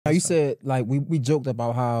Now you said like we joked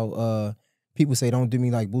about how people say don't do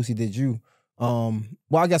me like Boosie did you. Well,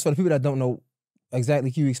 I guess for the people that don't know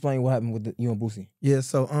exactly, can you explain what happened with you and Boosie? Yeah,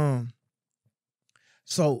 so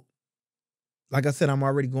like I said, I'm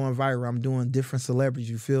already going viral. I'm doing different celebrities,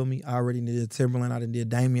 you feel me? I already did Timberland, I did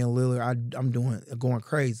Damian Lillard, I'm going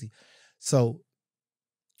crazy. So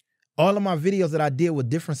all of my videos that I did with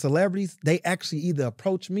different celebrities, they actually either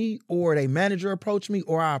approached me or they manager approached me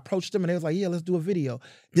or I approached them and they was like, yeah, let's do a video.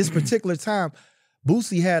 This particular time,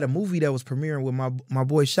 Boosie had a movie that was premiering with my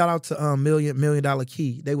boy. Shout out to Million Dollar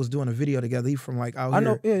Key. They was doing a video together. He from like out here. I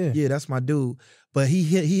know, yeah, that's my dude. But he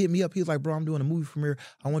hit me up. He was like, bro, I'm doing a movie premiere.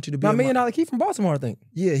 I want you to be. Now, Million Dollar Key from Baltimore, I think.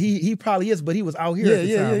 Yeah, he probably is, but he was out here at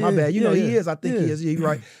the time. My bad. You know he is. I think he is. Yeah, you're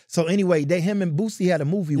right. So anyway, him and Boosie had a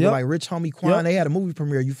movie with like Rich Homie Quan. They had a movie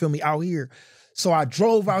premiere. You feel me? Out here. So I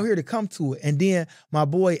drove out here to come to it, and then my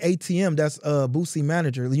boy ATM, that's Boosie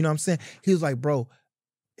manager. You know what I'm saying? He was like, bro.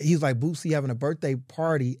 He's like, Boosie having a birthday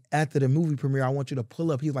party after the movie premiere. I want you to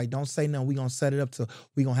pull up. He's like, don't say nothing. We gonna set it up to,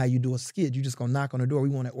 we gonna have you do a skit. You just gonna knock on the door. We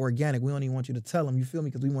want it organic. We don't even want you to tell him, you feel me?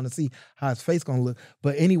 Because we want to see how his face gonna look.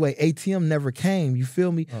 But anyway, ATM never came, you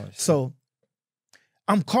feel me? Oh, so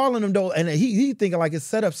I'm calling him though, and he thinking like it's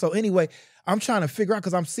set up. So anyway, I'm trying to figure out,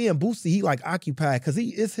 because I'm seeing Boosie, he like occupied, because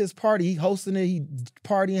it's his party, he hosting it, he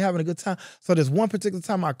partying, having a good time. So there's one particular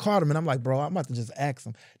time I called him and I'm like, bro, I'm about to just ask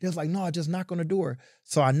him. They was like, no, I just knock on the door.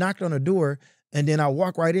 So I knocked on the door and then I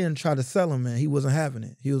walked right in and tried to sell him, and he wasn't having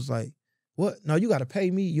it. He was like, what? No, you got to pay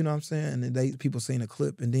me, you know what I'm saying? And then people seen a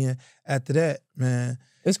clip, and then after that, man.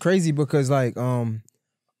 It's crazy because like,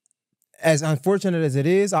 as unfortunate as it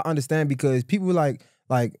is, I understand, because people like,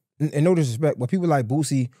 and no disrespect, but people like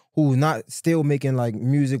Boosie, who's not still making like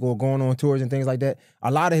music or going on tours and things like that,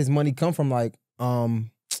 a lot of his money come from like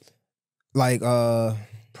promo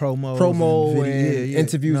and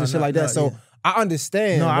interviews and shit like that. So I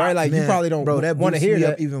understand, right? Like, you probably don't want to hear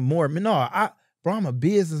that even more. No, bro, I'm a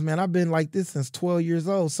businessman. I've been like this since 12 years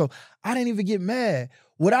old. So I didn't even get mad.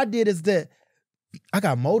 What I did is that I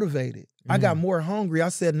got motivated. I got more hungry. I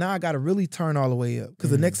said, now I got to really turn all the way up,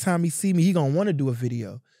 because the next time he see me, he gonna want to do a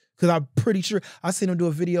video. Because I'm pretty sure I seen him do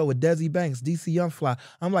a video with Desi Banks, DC Young Fly.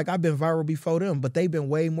 I'm like, I've been viral before them, but they've been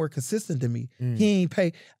way more consistent than me. He ain't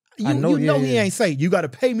pay. You know he ain't say, you got to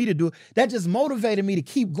pay me to do it. That just motivated me to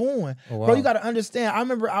keep going. Oh, wow. Bro, you got to understand. I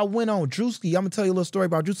remember I went on Drewski. I'm going to tell you a little story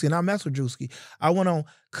about Drewski, and I mess with Drewski. I went on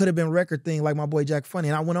Could Have Been Record thing like my boy Jack Funny,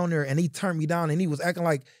 and I went on there and he turned me down and he was acting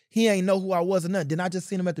like he ain't know who I was or nothing. Then I just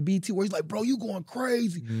seen him at the BT where he's like, bro, you going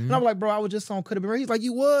crazy. And I'm like, bro, I was just on Could Have Been Record. He's like,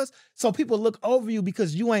 you was? So people look over you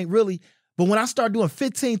because you ain't really. But when I start doing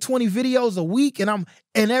 15, 20 videos a week and I'm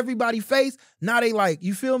in everybody's face, now they like,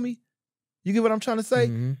 you feel me? You get what I'm trying to say?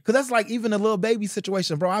 Because that's like even the Lil Baby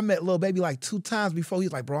situation, bro. I met Lil Baby like 2 times before.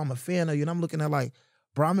 He's like, bro, I'm a fan of you. And I'm looking at like,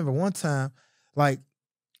 bro, I remember one time, like,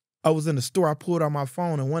 I was in the store, I pulled out my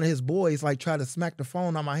phone, and one of his boys like tried to smack the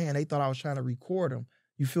phone on my hand. They thought I was trying to record him.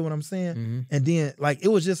 You feel what I'm saying? And then like, it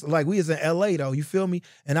was just like, we was in LA though, you feel me?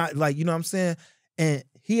 And I like, you know what I'm saying? And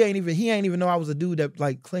he ain't even know I was a dude that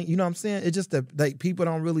like clean. You know what I'm saying? It's just that like people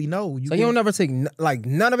don't really know. So you don't never take like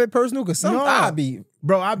none of it personal, because some I've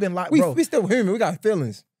been like, we still human. We got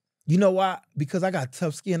feelings. You know why? Because I got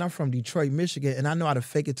tough skin. I'm from Detroit, Michigan, and I know how to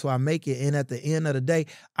fake it till I make it. And at the end of the day,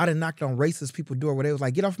 I done knocked on racist people's door where they was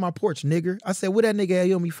like, "Get off my porch, nigger." I said, "What that nigga?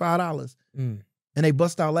 You owe me $5." And they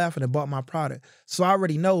bust out laughing and bought my product. So I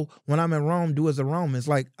already know when I'm in Rome, do as the Romans.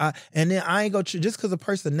 Like, and then I ain't go, just because a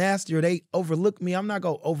person nasty or they overlook me, I'm not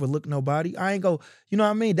going to overlook nobody. I ain't go, you know what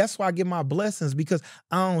I mean? That's why I get my blessings, because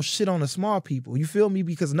I don't shit on the small people. You feel me?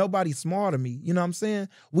 Because nobody's smart to me. You know what I'm saying?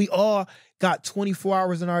 We all got 24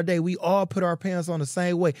 hours in our day. We all put our pants on the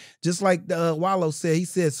same way. Just like Wallow said, he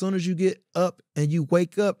said, as soon as you get up and you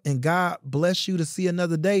wake up and God bless you to see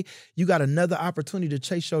another day, you got another opportunity to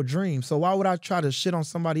chase your dream. So why would I try to shit on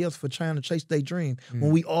somebody else for trying to chase their dream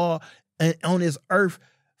when we all on this earth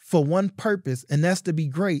for one purpose, and that's to be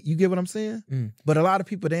great? You get what I'm saying? But a lot of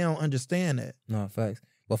people, they don't understand that. No, facts.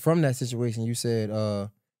 But from that situation, you said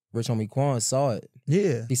Rich Homie Quan saw it.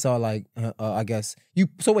 Yeah. He saw like, I guess, you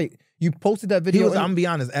posted that video? I'm gonna be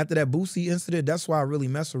honest, after that Boosie incident, that's why I really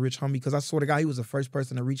messed with Rich Homie, because I swear to God, he was the first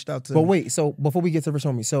person that reached out to me. But wait, so before we get to Rich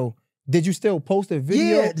Homie, so Did you still post a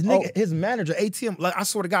video? Yeah, the nigga, his manager, ATM, like I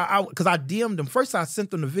swear to God, because I DM'd him. First I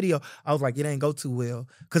sent him the video. I was like, it ain't go too well.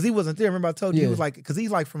 Because he wasn't there. Remember I told you, he was like, because he's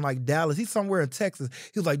like from like Dallas. He's somewhere in Texas.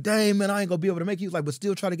 He was like, dang, man, I ain't gonna be able to make it. He was like, but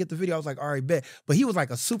still try to get the video. I was like, all right, bet. But he was like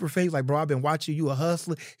a super fan. He was like, bro, I've been watching you, a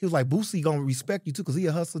hustler. He was like, Boosie gonna respect you too, because he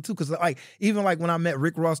a hustler too. Because like, even like when I met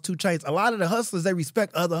Rick Ross, 2 Chainz, a lot of the hustlers, they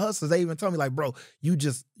respect other hustlers. They even told me like, bro, you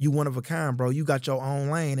one of a kind, bro. You got your own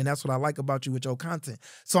lane. And that's what I like about you with your content.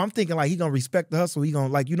 So I'm thinking like, he gonna respect the hustle. He gonna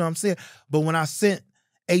like, you know what I'm saying? But when I sent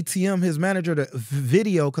ATM, his manager, the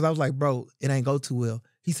video, because I was like, bro, it ain't go too well.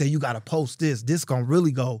 He said, you gotta post this. This gonna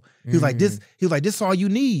really go. He was like, this all you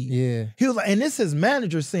need. Yeah. He was like, and this is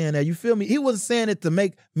manager saying that, you feel me? He wasn't saying it to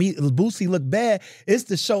make me, Boosie, look bad. It's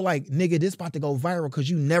to show like, nigga, this about to go viral because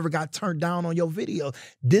you never got turned down on your video.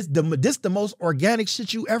 This the most organic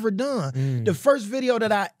shit you ever done. The first video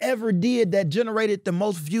that I ever did that generated the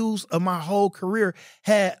most views of my whole career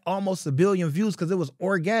had almost 1 billion views because it was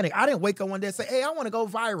organic. I didn't wake up one day and say, hey, I want to go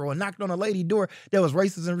viral, and knocked on a lady door that was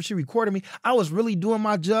racist and she recorded me. I was really doing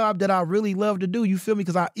my job that I really love to do, you feel me?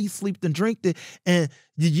 Because I eat, sleep, and drink it. And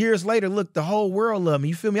years later, look, the whole world love me.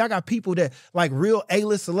 You feel me? I got people that like real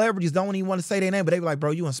A-list celebrities don't even want to say their name, but they be like,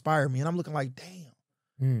 bro, you inspire me. And I'm looking like,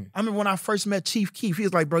 damn. I remember when I first met Chief Keef, he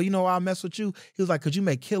was like, bro, you know why I mess with you? He was like, because you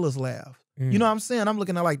make killers laugh. You know what I'm saying? I'm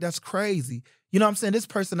looking at like, that's crazy. You know what I'm saying? This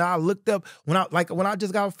person that I looked up, when I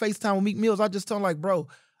just got FaceTime with Meek Mills, I just told him like, bro,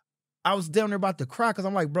 I was down there about to cry because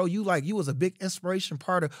I'm like, bro, you was a big inspiration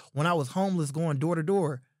part of when I was homeless going door to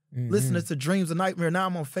door. Listening to Dreams of Nightmare. Now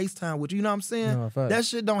I'm on FaceTime with you. You know what I'm saying? No, that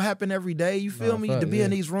shit don't happen every day. You feel me? To be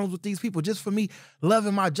in these rooms with these people, just for me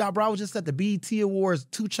loving my job. Bro, I was just at the BET Awards.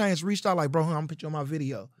 2 Chainz reached out like, bro, I'm gonna put you on my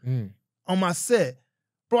video. On my set.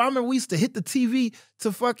 Bro, I remember we used to hit the TV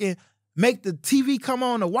to fucking make the TV come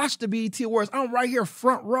on to watch the BET Awards. I'm right here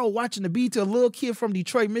front row watching the BET. A little kid from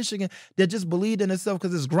Detroit, Michigan that just believed in himself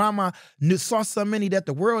because his grandma saw so many that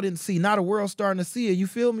the world didn't see. Now the world's starting to see it. You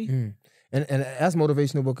feel me? And that's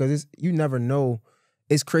motivational because you never know.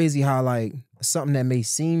 It's crazy how like something that may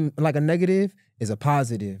seem like a negative is a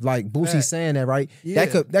positive. Like Boosie saying that, right? Yeah.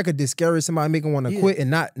 That could discourage somebody, make them want to quit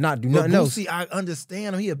and not do nothing else. Boosie, I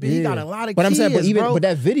understand him. He got a lot of but kids, I'm saying, but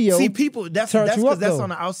that video, see, people, that's because that's on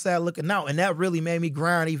the outside looking out, and that really made me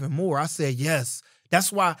grind even more. I said yes. That's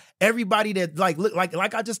why everybody that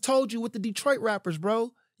like I just told you with the Detroit rappers,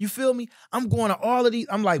 bro. You feel me? I'm going to all of these.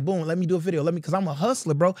 I'm like, boom, let me do a video. Because I'm a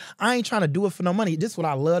hustler, bro. I ain't trying to do it for no money. This is what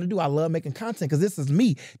I love to do. I love making content because this is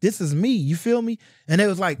me. This is me. You feel me? And it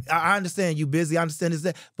was like, I understand you busy. I understand this,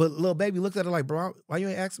 that. But little baby looked at it like, bro, why you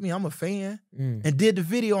ain't asking me? I'm a fan. And did the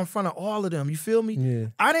video in front of all of them. You feel me? Yeah.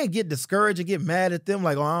 I didn't get discouraged and get mad at them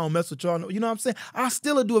like, oh, I don't mess with y'all. You know what I'm saying? I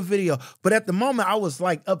still do a video. But at the moment, I was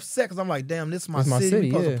like upset because I'm like, damn, this is my city. We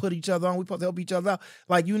supposed to put each other on. We supposed to help each other out.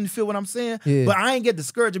 Like, you feel what I'm saying? Yeah. But I ain't get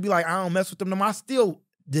discouraged and be like, I don't mess with them no more. I still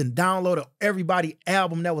didn't download everybody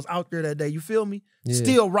album that was out there that day. You feel me? Yeah.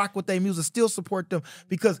 Still rock with their music, still support them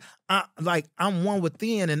because I'm one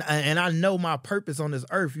within and I know my purpose on this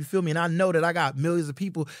earth. You feel me? And I know that I got millions of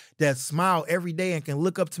people that smile every day and can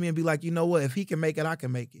look up to me and be like, you know what? If he can make it, I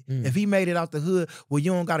can make it. If he made it out the hood, well,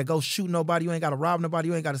 you don't got to go shoot nobody. You ain't got to rob nobody.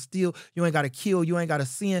 You ain't got to steal. You ain't got to kill. You ain't got to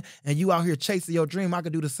sin. And you out here chasing your dream. I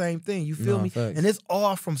could do the same thing. You feel me? Thanks. And it's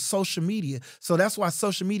all from social media. So that's why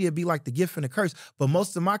social media be like the gift and the curse. But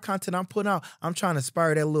most of my content I'm putting out, I'm trying to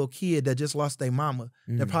inspire that little kid that just lost their mama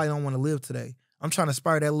that probably don't want to live today. I'm trying to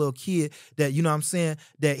inspire that little kid that, you know what I'm saying,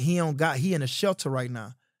 that he in a shelter right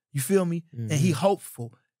now. You feel me? And he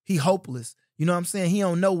hopeful. He hopeless. You know what I'm saying? He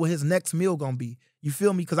don't know what his next meal gonna be. You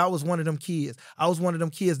feel me? Because I was one of them kids. I was one of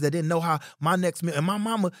them kids that didn't know how my next meal. And my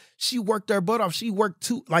mama, she worked her butt off. She worked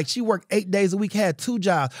 8 days a week, had 2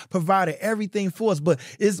 jobs, provided everything for us. But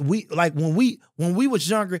when we was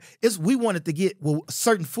younger, we wanted to get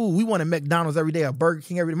certain food. We wanted McDonald's every day, or Burger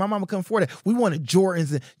King every day. My mama couldn't afford that. We wanted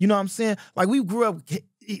Jordans, and you know what I'm saying? Like we grew up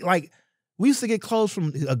like. We used to get clothes from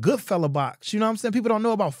a Goodfella box. You know what I'm saying? People don't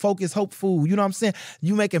know about Focus Hope food. You know what I'm saying?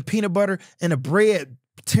 You making peanut butter and the bread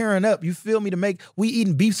tearing up. You feel me? We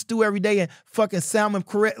eating beef stew every day and fucking salmon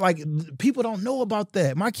correct. Like people don't know about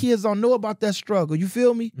that. My kids don't know about that struggle. You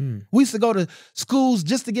feel me? We used to go to schools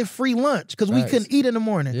just to get free lunch because we couldn't eat in the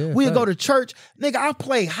morning. Yeah, we'd go to church. Nigga, I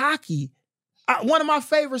play hockey. One of my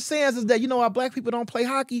favorite sayings is that, you know why black people don't play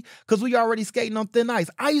hockey? Because we already skating on thin ice.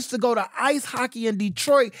 I used to go to ice hockey in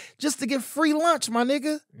Detroit just to get free lunch, my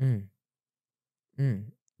nigga. No,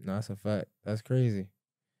 that's a fact. That's crazy.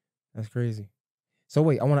 That's crazy. So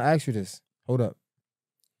wait, I want to ask you this. Hold up.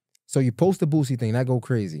 So you post the Boosie thing, that go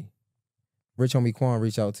crazy. Rich homie Quan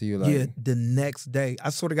reach out to you like Yeah, the next day. I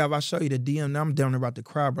swear to God, if I show you the DM, now I'm down there about to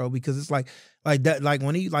cry, bro, because it's like that, like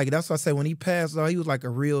when he, like, that's what I say, when he passed, though, he was like a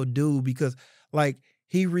real dude, because like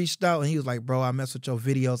he reached out and he was like, bro, I mess with your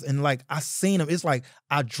videos. And like I seen him. It's like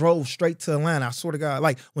I drove straight to Atlanta. I swear to God.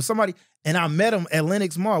 Like when somebody, and I met him at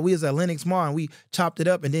Lenox Mall. We was at Lenox Mall and we chopped it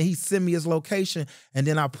up. And then he sent me his location. And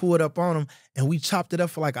then I pulled up on him and we chopped it up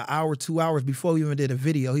for like an hour, 2 hours before we even did a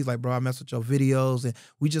video. He's like, bro, I mess with your videos. And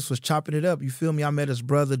we just was chopping it up. You feel me? I met his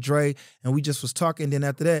brother, Dre, and we just was talking. Then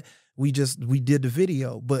after that, we did the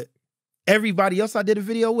video. But everybody else I did a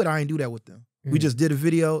video with, I ain't do that with them. We just did a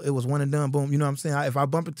video. It was one and done. Boom. You know what I'm saying? If I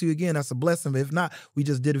bump into you again, that's a blessing. But if not, we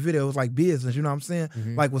just did a video. It was like business. You know what I'm saying?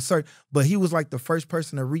 Like with certain. But he was like the first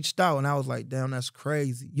person that reached out, and I was like, damn, that's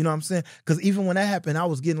crazy. You know what I'm saying? Because even when that happened, I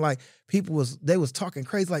was getting like they was talking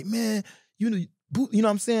crazy. Like, man, you know what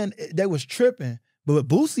I'm saying? They was tripping. But with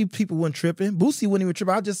Boosie, people weren't tripping. Boosie wasn't even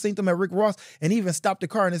tripping. I just seen them at Rick Ross, and he even stopped the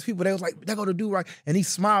car, and his people, they was like, they go to do right. And he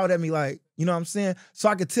smiled at me like, you know what I'm saying? So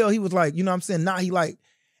I could tell he was like, you know what I'm saying? Now he like.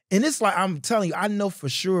 And it's like, I'm telling you, I know for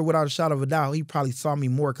sure, without a shadow of a doubt, he probably saw me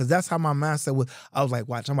more, because that's how my mindset was. I was like,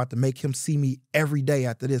 watch, I'm about to make him see me every day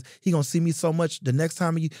after this. He gonna see me so much. The next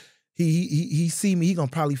time he see me, he gonna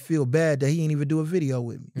probably feel bad that he ain't even do a video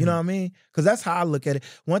with me. You know what I mean? Because that's how I look at it.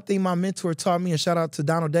 One thing my mentor taught me, and shout out to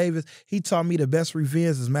Donald Davis, he taught me the best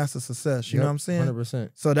revenge is master success. You know what I'm saying?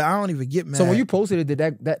 100%. So that I don't even get mad. So when you posted it, did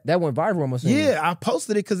that went viral? I'm assuming. Yeah, I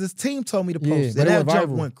posted it because his team told me to post it. But And it that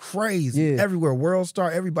jump viral. went crazy. Everywhere. World Star,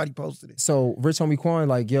 everybody posted it. So Rich homie Quan,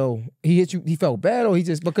 like, yo, he hit you, he felt bad, or he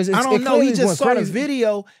just, because I don't know. He just saw the crazy.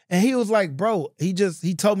 video and he was like, bro, he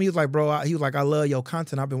told me, he was like, bro, he was like, I love your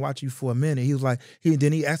content. I've been watching you for a minute. He was like,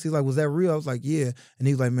 then he asked, he's like, was that real? I was like, yeah. And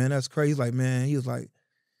he was like, man, that's crazy. He's like, man, he was like,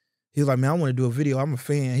 man, I want to do a video. I'm a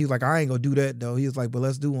fan. He was like, I ain't gonna do that though. He was like, but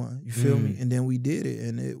let's do one. You feel me? And then we did it,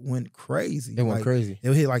 and it went crazy. It went crazy.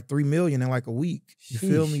 It hit like 3 million in like a week. You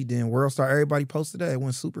feel me? Then World Star, everybody posted that. It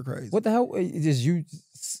went super crazy. What the hell? Just you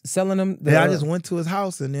selling them? Yeah, I just went to his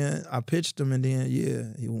house and then I pitched him, and then yeah,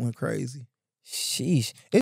 he went crazy. Sheesh.